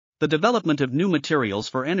The development of new materials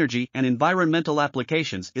for energy and environmental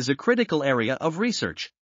applications is a critical area of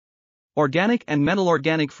research. Organic and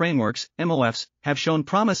metal-organic frameworks, MOFs, have shown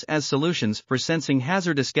promise as solutions for sensing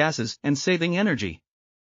hazardous gases and saving energy.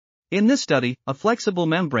 In this study, a flexible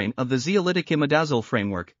membrane of the zeolitic imidazole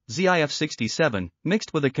framework, ZIF-67,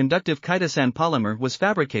 mixed with a conductive chitosan polymer was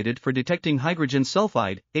fabricated for detecting hydrogen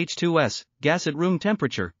sulfide, H2S, gas at room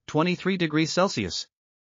temperature, 23 degrees Celsius.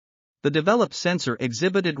 The developed sensor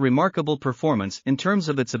exhibited remarkable performance in terms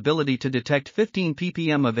of its ability to detect 15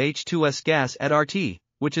 ppm of H2S gas at RT,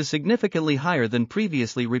 which is significantly higher than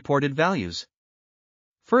previously reported values.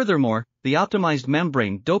 Furthermore, the optimized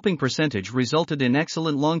membrane doping percentage resulted in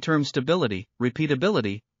excellent long-term stability,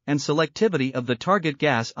 repeatability, and selectivity of the target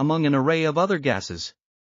gas among an array of other gases.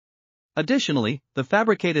 Additionally, the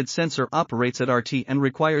fabricated sensor operates at RT and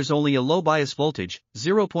requires only a low bias voltage,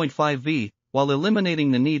 0.5 V, while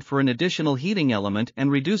eliminating the need for an additional heating element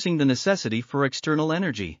and reducing the necessity for external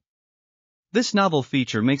energy. This novel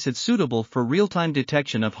feature makes it suitable for real-time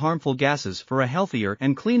detection of harmful gases for a healthier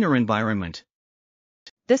and cleaner environment.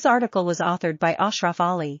 This article was authored by Ashraf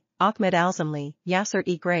Ali, Ahmed Alzamly, Yaser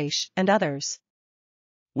Greish, and others.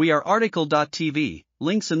 We are RTCLTV,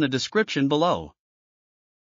 links in the description below.